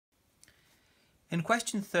In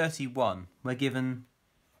question 31, we're given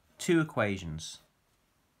two equations.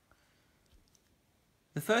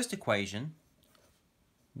 The first equation,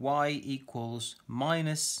 y equals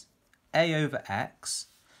minus a over x,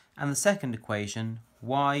 and the second equation,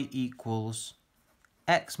 y equals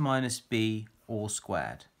x minus b all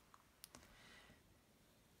squared.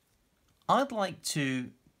 I'd like to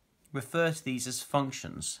refer to these as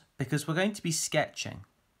functions because we're going to be sketching.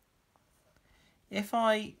 If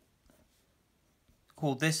I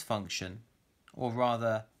call this function, or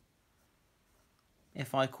rather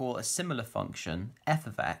if I call a similar function f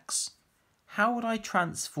of x, how would I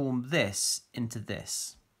transform this into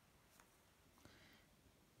this?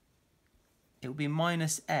 It would be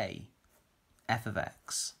minus a f of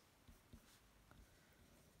x.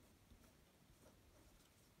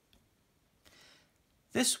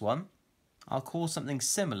 This one I'll call something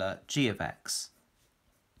similar g of x.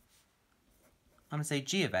 I'm going to say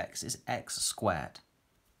g of x is x squared.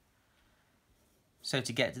 So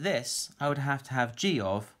to get this, I would have to have g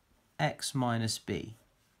of x minus b,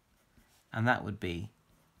 and that would be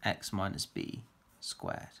x minus b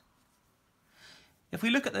squared. If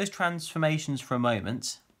we look at those transformations for a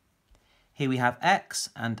moment, here we have x,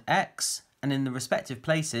 and in the respective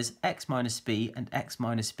places, x minus b and x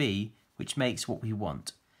minus b, which makes what we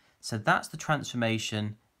want. So that's the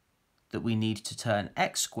transformation that we need to turn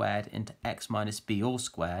x squared into x minus b all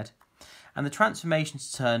squared. And the transformation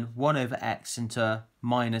to turn 1 over x into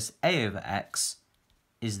minus a over x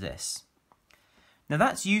is this. Now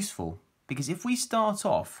that's useful because if we start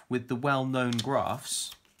off with the well-known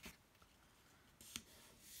graphs,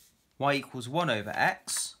 y equals 1 over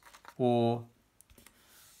x or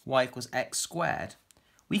y equals x squared,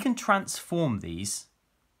 we can transform these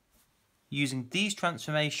using these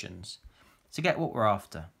transformations to get what we're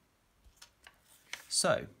after.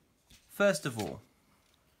 So, first of all,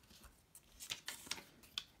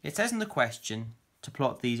 it says in the question to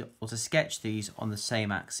plot these or to sketch these on the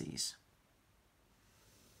same axes.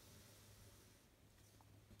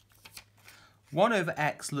 1 over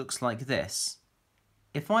x looks like this.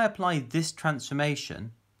 If I apply this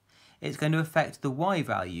transformation, it's going to affect the y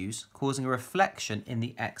values, causing a reflection in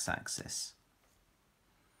the x-axis.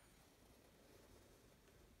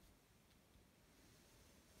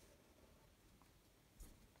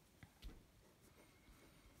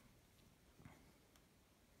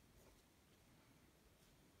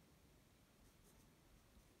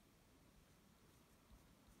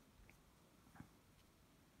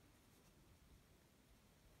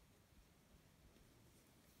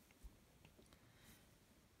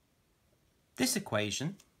 This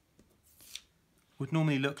equation would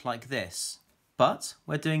normally look like this, but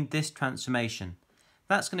we're doing this transformation.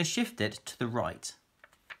 That's going to shift it to the right.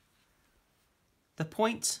 The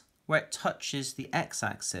point where it touches the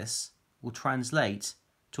x-axis will translate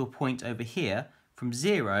to a point over here from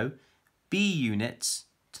 0, b units,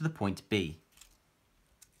 to the point B.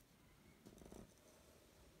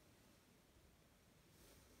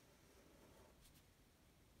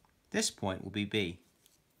 This point will be B.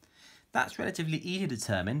 That's relatively easy to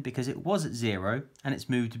determine because it was at 0 and it's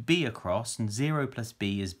moved b across, and 0 plus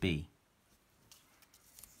b is b.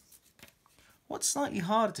 What's slightly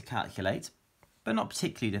harder to calculate, but not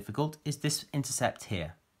particularly difficult, is this intercept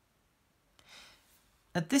here.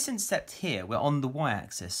 At this intercept here, we're on the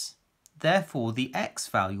y-axis. Therefore, the x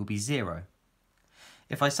value will be 0.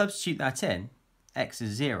 If I substitute that in, x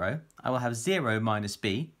is 0, I will have 0 minus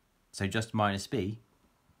b, so just minus b,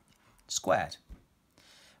 squared.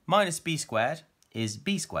 Minus b squared is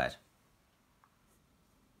b squared.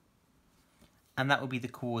 And that will be the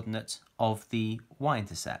coordinate of the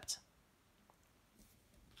y-intercept.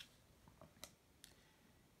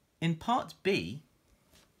 In part B,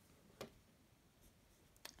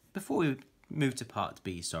 before we move to part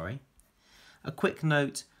B, a quick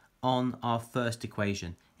note on our first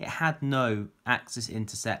equation. It had no axis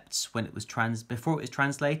intercepts when it was before it was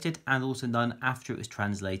translated, and also none after it was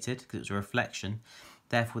translated because it was a reflection.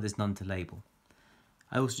 Therefore, there's none to label.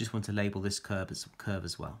 I also just want to label this curve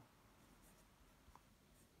as well.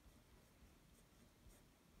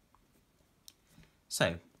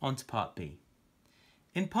 So, on to part B.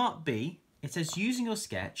 In part B, it says, using your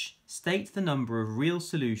sketch, state the number of real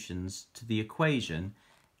solutions to the equation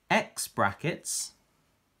x brackets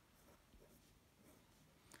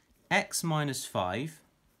x minus 5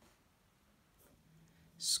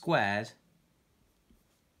 squared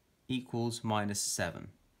equals minus 7.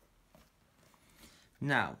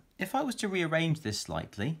 Now, if I was to rearrange this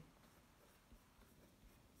slightly,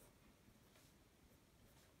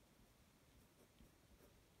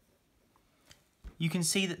 you can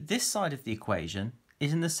see that this side of the equation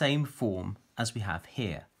is in the same form as we have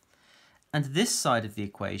here. And this side of the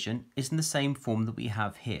equation is in the same form that we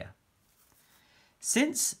have here.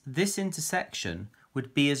 Since this intersection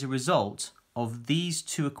would be as a result of these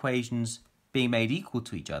two equations being made equal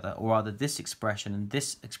to each other, or rather this expression and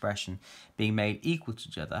this expression being made equal to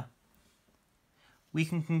each other, we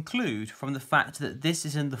can conclude from the fact that this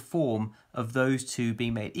is in the form of those two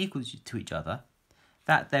being made equal to each other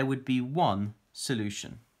that there would be one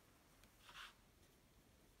solution.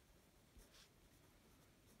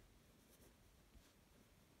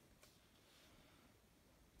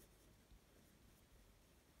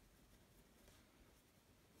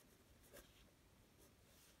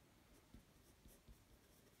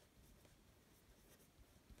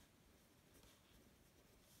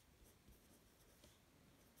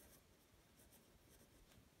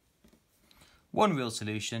 One real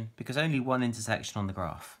solution because only one intersection on the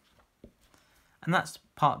graph. And that's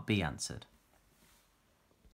part B answered.